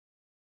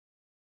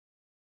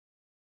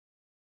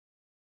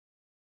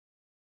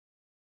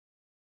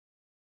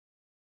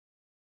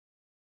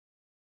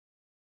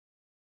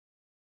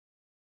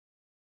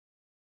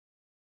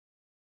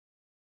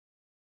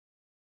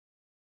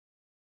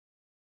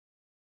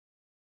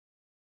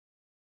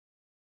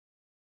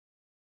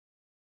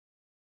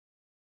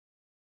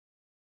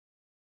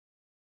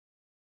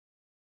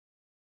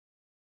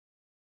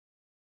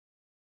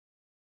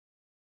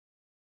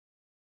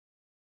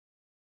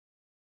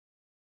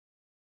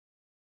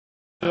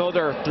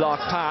Another block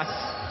pass,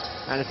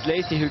 and it's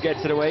Lacey who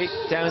gets it away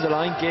down the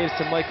line, gave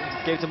to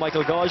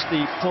Michael Gauge,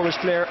 the Polish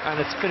player, and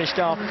it's finished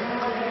off.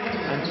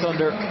 And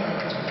Thunder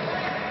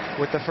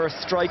with the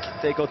first strike,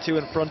 they go 2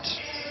 in front.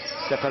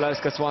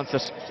 Stepalauskas wants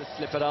it to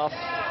slip it off.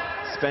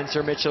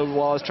 Spenser Mitchell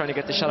was trying to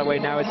get the shot away.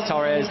 Now it's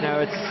Torres. Now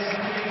it's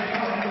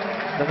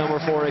the number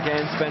 4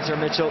 again, Spenser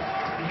Mitchell.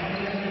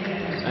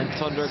 And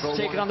Thunder go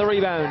taking on the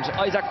rebound.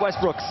 Isaac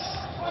Westbrooks,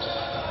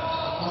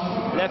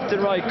 left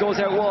and right, goes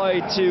out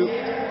wide to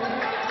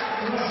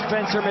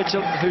Spenser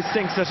Mitchell, who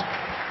sinks it.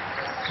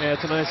 Yeah,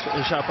 it's a nice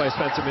shot by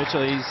Spenser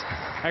Mitchell. He's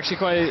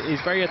actually he's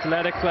a very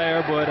athletic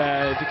player, but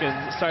if he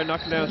can start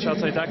knocking down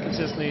shots like that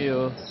consistently,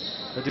 he'll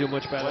do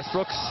much better.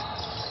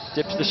 Westbrooks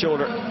dips the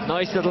shoulder.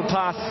 Nice little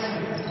pass.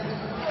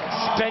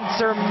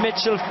 Spenser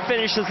Mitchell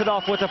finishes it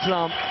off with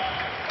aplomb.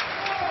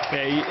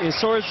 Yeah, his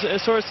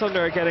Swords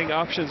Thunder are getting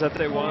options that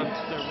they want.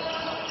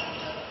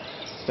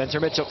 Spenser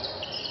Mitchell.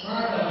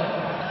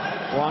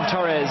 Juan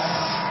Torres.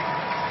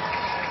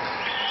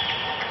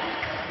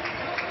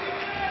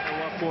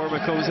 What form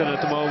it comes in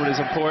at the moment is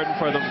important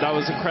for them. That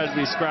was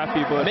incredibly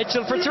scrappy, but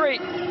Mitchell for 3.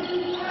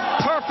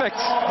 Perfect.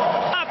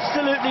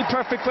 Absolutely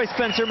perfect by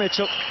Spenser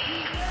Mitchell.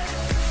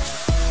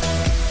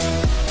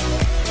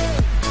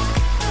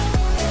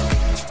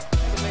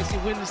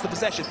 Wins the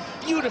possession.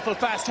 Beautiful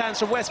fast hands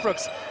from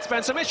Westbrooks.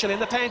 Spenser Mitchell in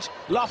the paint.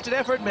 Lofted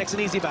effort, makes an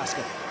easy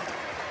basket.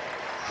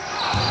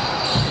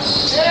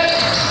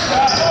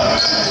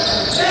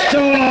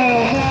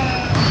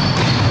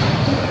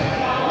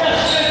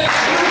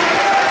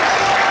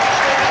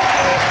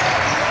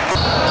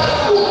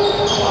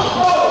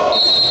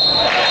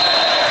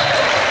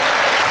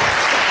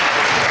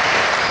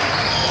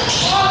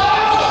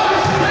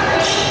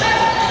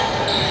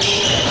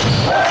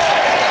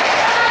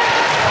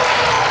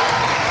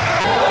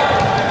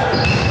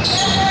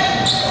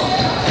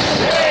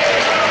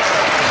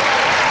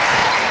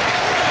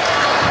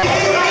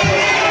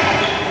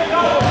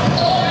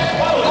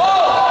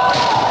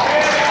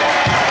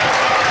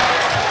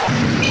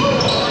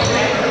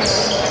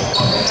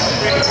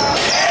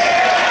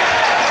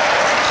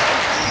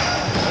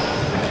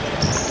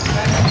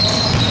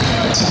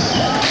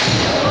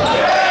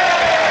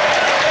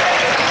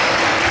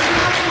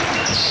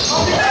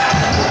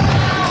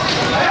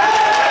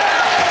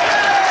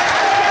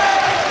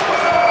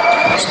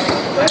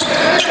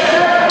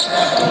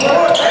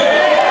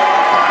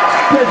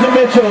 Spenser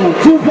Mitchell,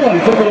 2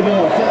 points over the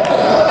ball.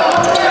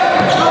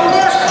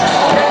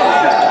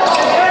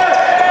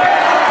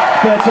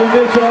 Spenser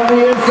Mitchell on the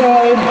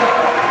inside.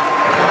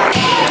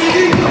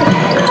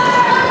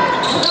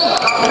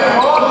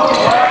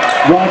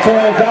 Juan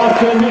Torres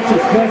outside Mitchell,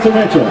 Spenser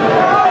Mitchell.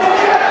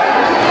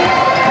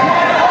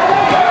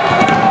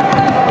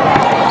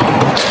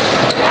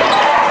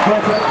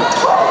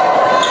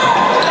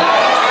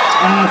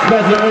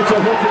 Spenser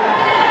Mitchell hits it.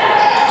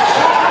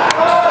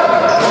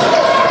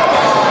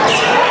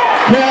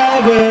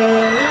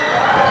 Calvin.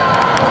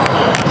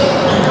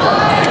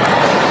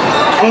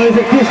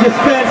 Isaac Fisher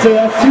Spenser,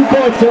 that's 2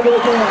 points over the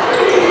goal.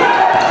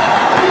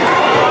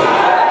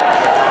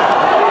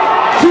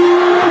 2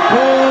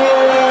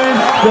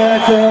 points,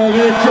 Spenser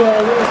Mitchell.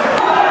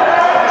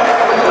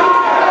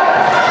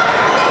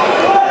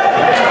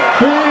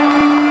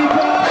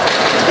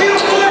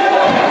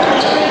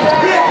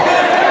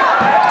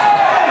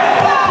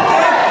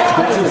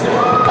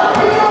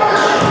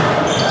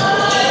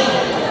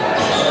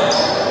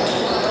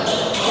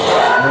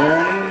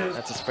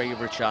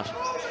 Favorite shot.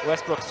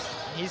 Westbrooks,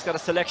 he's got a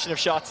selection of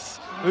shots.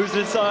 Moves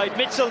inside.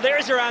 Mitchell,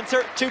 there's your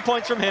answer. 2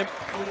 points from him.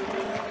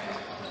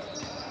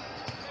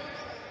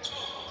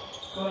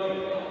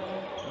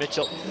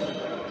 Mitchell.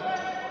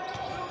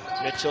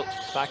 Mitchell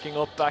backing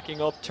up,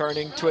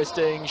 turning,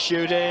 twisting,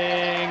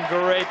 shooting.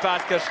 Great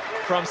basket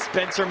from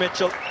Spenser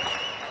Mitchell.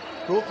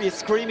 Goofy is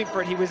screaming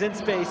for it. He was in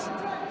space.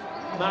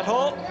 Matt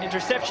Hall,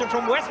 interception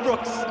from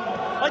Westbrooks.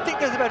 I think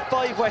there's about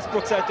 5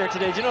 Westbrooks out there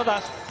today. Do you know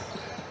that?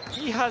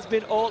 He has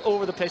been all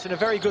over the place in a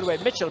very good way.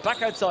 Mitchell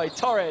back outside.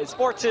 Torres,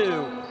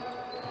 4-2.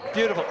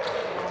 Beautiful.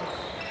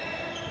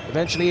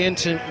 Eventually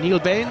into Neil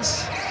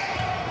Baines.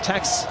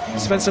 Attacks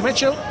Spenser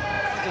Mitchell.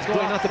 He's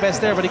going not the best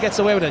there, but he gets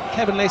away with it.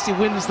 Kevin Lacey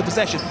wins the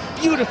possession.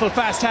 Beautiful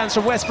fast hands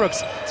from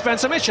Westbrooks.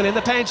 Spenser Mitchell in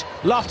the paint.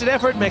 Lofted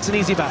effort, makes an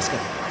easy basket.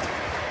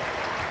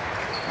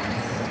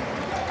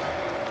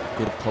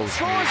 Good post.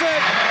 Scores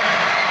it!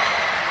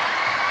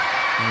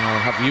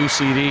 Have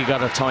UCD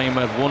got a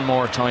timeout, one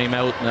more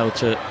timeout now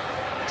to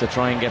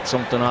try and get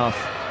something off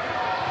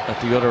at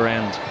the other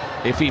end,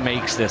 if he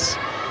makes this.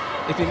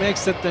 If he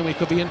makes it, then we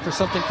could be in for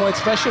something quite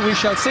special. We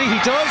shall see. He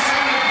does.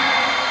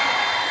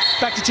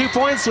 Back to 2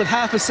 points with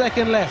half a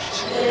second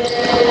left.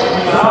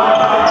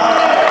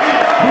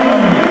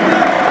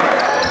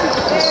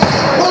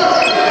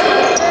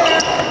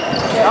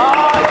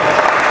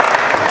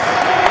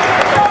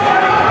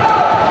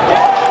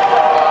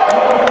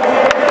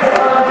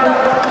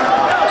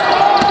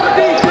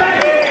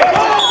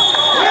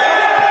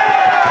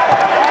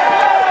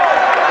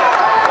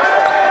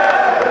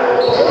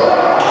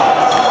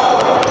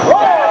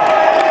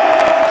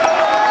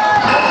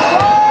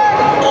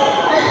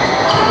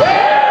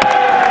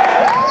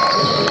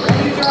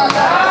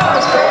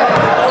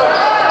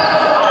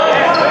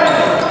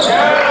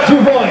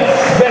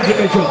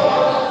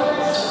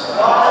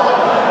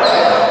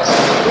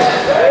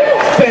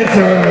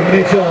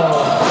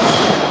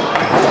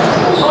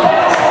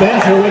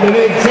 Spenser with a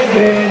big tip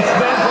in.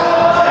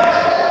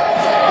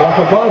 Off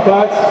the ball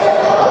back.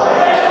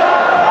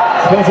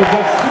 Spenser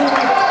gets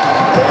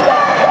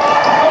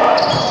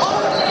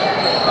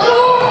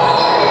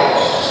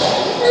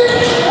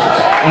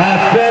and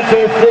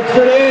Spenser flips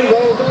it in.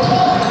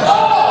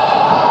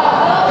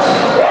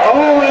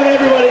 Oh, and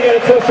everybody get a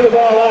touch of the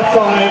ball that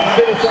time.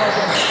 Finish off.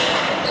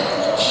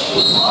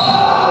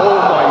 Oh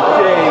my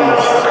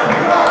days.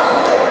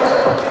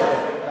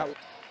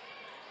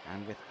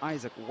 And with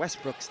Isaac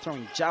Westbrooks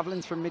throwing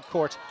javelins from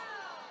midcourt.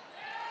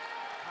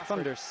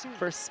 Thunder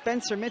for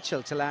Spenser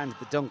Mitchell to land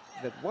the dunk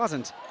that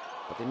wasn't,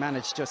 but they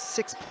managed just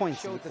 6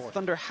 points. The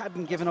Thunder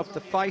hadn't given up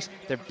the fight.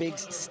 Their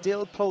bigs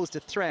still posed a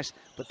threat,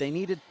 but they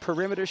needed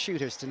perimeter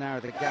shooters to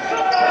narrow the gap.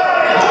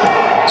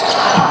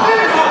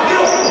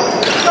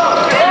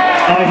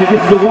 Isaac,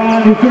 this is the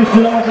one who finished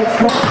it off at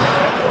front.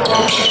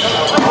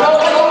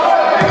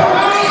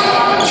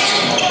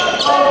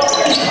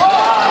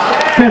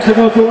 Spenser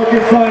goes to work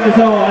inside his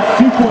own. That's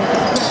 2 points.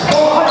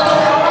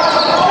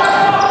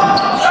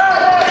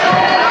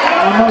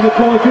 Another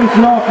goal finished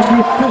it off from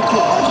this